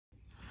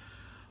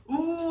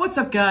What's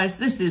up guys,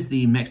 this is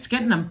the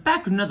Mexikent and I'm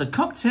back with another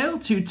cocktail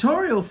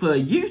tutorial for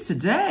you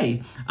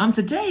today.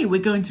 Today we're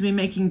going to be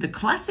making the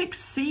classic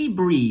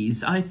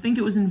Seabreeze. I think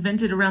it was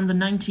invented around the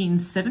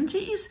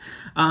 1970s.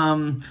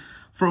 I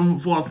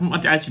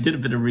actually did a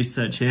bit of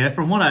research here.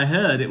 From what I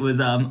heard, it was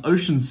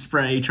Ocean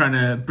Spray trying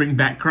to bring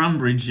back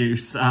cranberry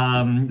juice. So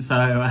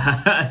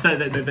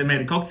they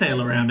made a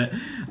cocktail around it.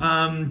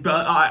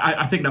 But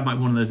I think that might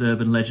be one of those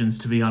urban legends,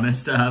 to be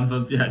honest.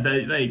 But yeah,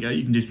 there you go.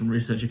 You can do some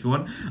research if you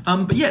want.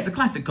 But yeah, it's a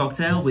classic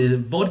cocktail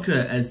with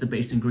vodka as the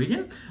base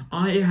ingredient.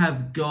 I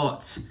have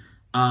got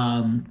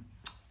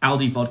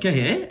Aldi vodka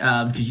here,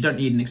 because you don't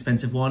need an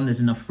expensive one.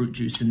 There's enough fruit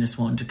juice in this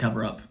one to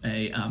cover up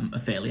a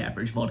fairly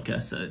average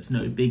vodka, so it's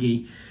no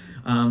biggie.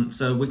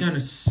 So we're going to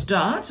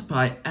start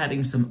by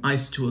adding some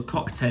ice to a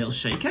cocktail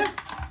shaker.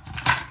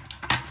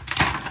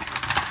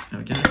 There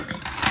we go.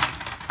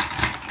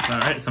 All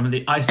right, some of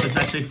the ice is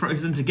actually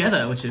frozen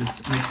together, which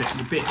makes it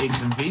a bit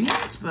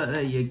inconvenient, but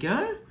there you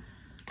go.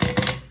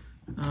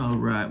 All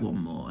right, one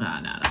more.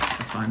 No,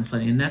 that's fine. There's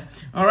plenty in there.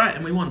 All right,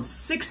 and we want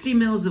 60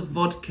 mils of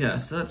vodka,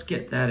 so let's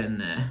get that in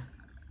there.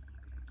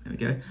 There we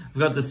go. We've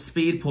got the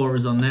speed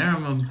pourers on there.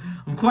 I'm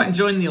quite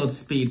enjoying the old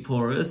speed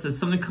pourers. There's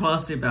something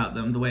classy about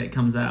them, the way it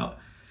comes out.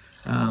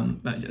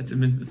 I've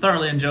been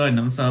thoroughly enjoying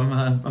them, so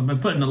I've been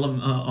putting a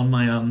lot on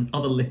my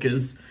other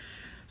liquors.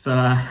 So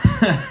I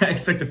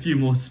expect a few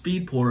more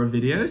speed pourer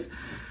videos.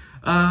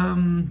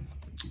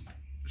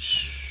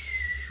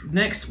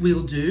 Next,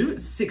 we'll do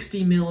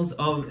 60 mils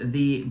of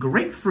the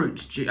grapefruit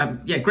juice.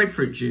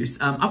 Grapefruit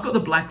juice. I've got the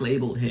black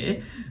label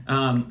here,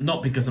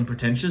 not because I'm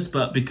pretentious,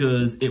 but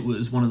because it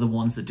was one of the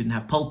ones that didn't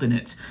have pulp in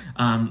it.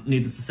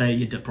 Needless to say,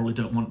 you probably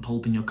don't want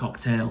pulp in your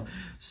cocktail.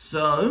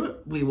 So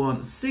we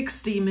want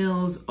 60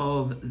 mils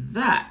of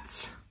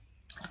that.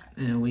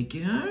 There we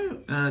go.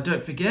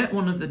 Don't forget,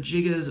 one of the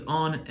jiggers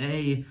on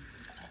a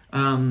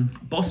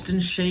Boston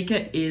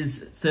shaker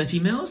is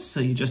 30 mils, so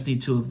you just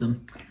need 2 of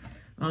them.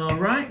 All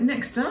right,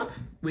 next up,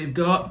 we've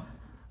got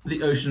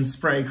the Ocean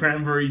Spray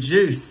cranberry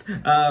juice.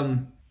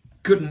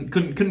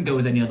 Couldn't go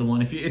with any other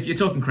one. If you're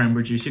talking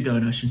cranberry juice, you're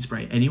going Ocean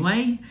Spray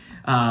anyway.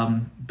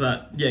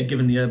 But yeah,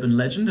 given the urban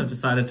legend, I've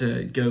decided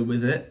to go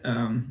with it.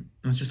 I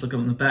was just looking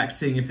on the back,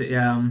 seeing if it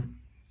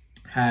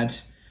had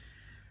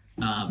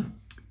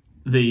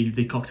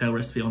the cocktail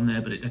recipe on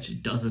there, but it actually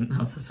doesn't.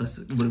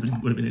 It would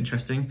have been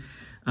interesting.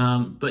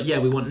 But yeah,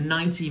 we want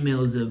 90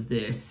 mils of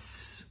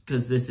this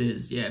because this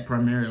is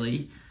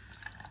primarily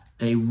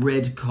a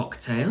red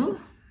cocktail.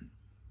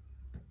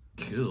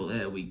 Cool,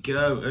 there we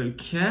go.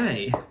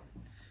 Okay.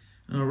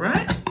 All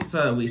right,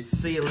 so we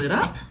seal it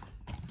up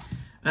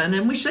and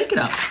then we shake it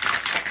up.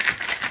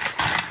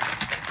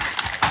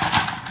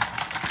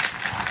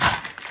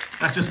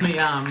 That's just me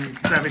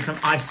grabbing some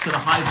ice for the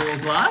highball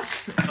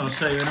glass. I'll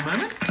show you in a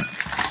moment.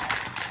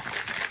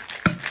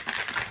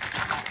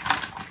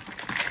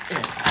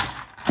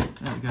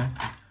 There we go.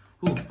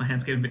 Ooh, my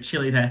hand's getting a bit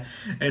chilly there.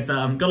 It's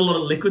got a lot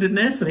of liquid in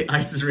there, so the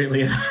ice is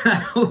really,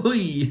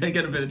 I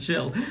get a bit of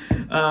chill.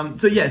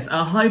 So yes,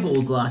 a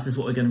highball glass is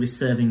what we're going to be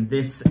serving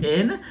this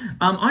in.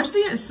 I've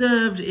seen it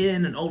served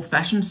in an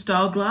old-fashioned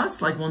style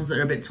glass, like ones that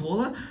are a bit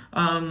taller.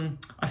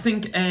 I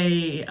think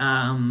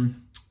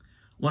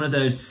one of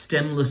those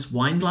stemless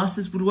wine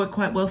glasses would work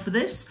quite well for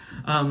this.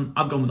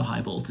 I've gone with a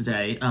highball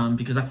today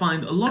because I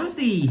find a lot of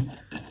the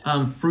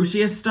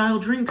fruitier style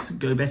drinks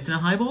go best in a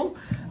highball.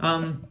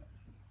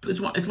 It's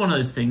one of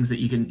those things that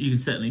you can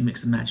certainly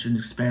mix and match and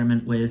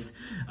experiment with.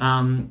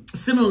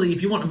 Similarly,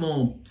 if you want a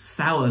more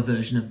sour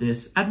version of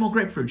this, add more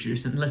grapefruit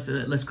juice and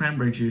less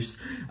cranberry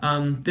juice.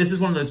 This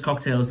is one of those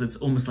cocktails that's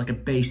almost like a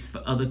base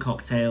for other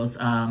cocktails.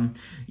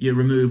 You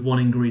remove one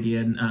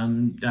ingredient,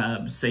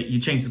 say you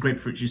change the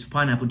grapefruit juice to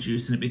pineapple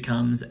juice, and it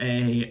becomes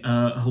a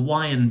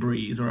Hawaiian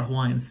breeze or a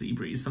Hawaiian sea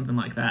breeze, something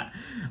like that.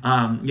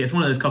 Yeah, it's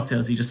one of those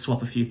cocktails you just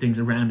swap a few things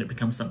around, it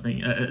becomes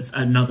something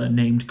another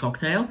named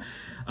cocktail.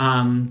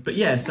 But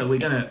yeah, so we're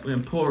gonna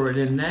pour it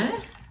in there.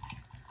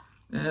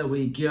 There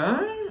we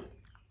go.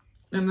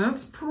 And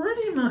that's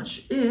pretty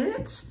much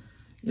it.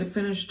 You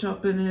finished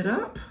topping it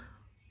up.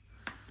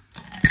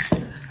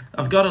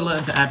 I've got to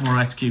learn to add more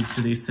ice cubes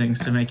to these things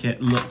to make it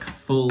look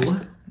full.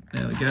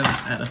 There we go.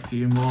 Let's add a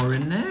few more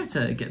in there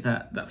to get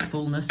that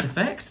fullness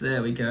effect.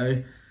 There we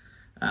go.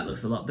 That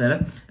looks a lot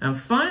better. And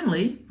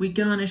finally, we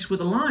garnish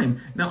with a lime.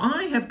 Now,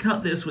 I have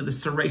cut this with a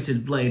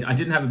serrated blade. I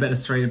didn't have a better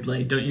serrated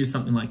blade. Don't use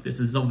something like this.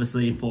 This is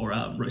obviously for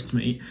roast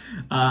meat.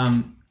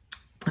 To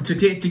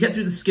get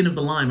through the skin of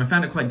the lime, I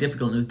found it quite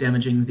difficult and it was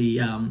damaging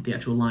the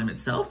actual lime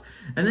itself.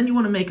 And then you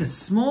want to make a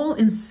small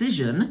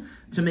incision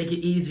to make it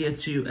easier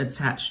to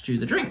attach to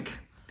the drink.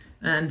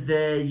 And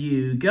there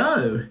you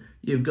go.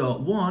 You've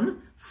got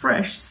one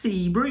fresh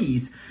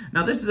Seabreeze.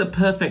 Now this is a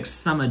perfect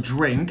summer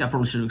drink. I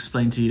probably should have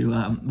explained to you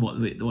what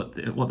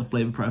the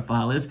flavor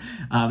profile is.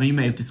 You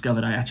may have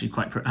discovered I actually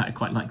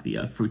quite like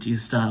the fruity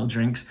style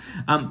drinks.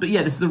 But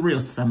yeah, this is a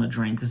real summer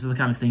drink. This is the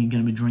kind of thing you're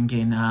going to be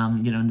drinking,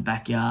 you know, in the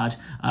backyard.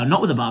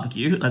 Not with a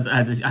barbecue, as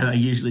I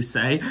usually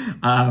say,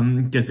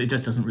 because it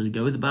just doesn't really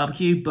go with the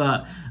barbecue.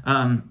 But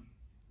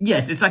yeah,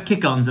 it's like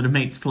kick-ons at a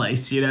mate's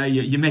place, you know.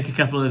 You make a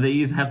couple of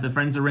these, have the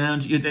friends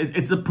around.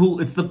 It's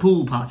the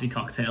pool party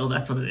cocktail.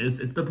 That's what it is.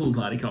 It's the pool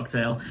party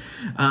cocktail.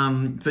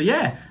 So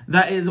yeah,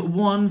 that is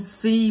one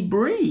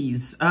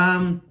Seabreeze.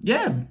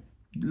 Yeah,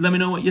 let me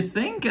know what you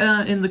think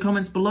in the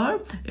comments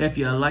below. If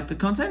you like the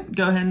content,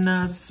 go ahead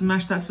and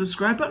smash that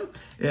subscribe button.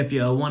 If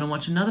you want to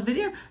watch another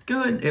video,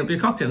 go ahead. It'll be a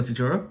cocktail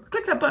tutorial.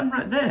 Click that button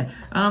right there.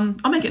 I'll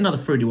make it another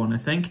fruity one, I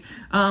think.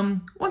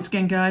 Once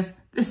again, guys,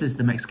 this is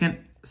the Mexikent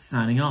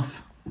signing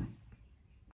off.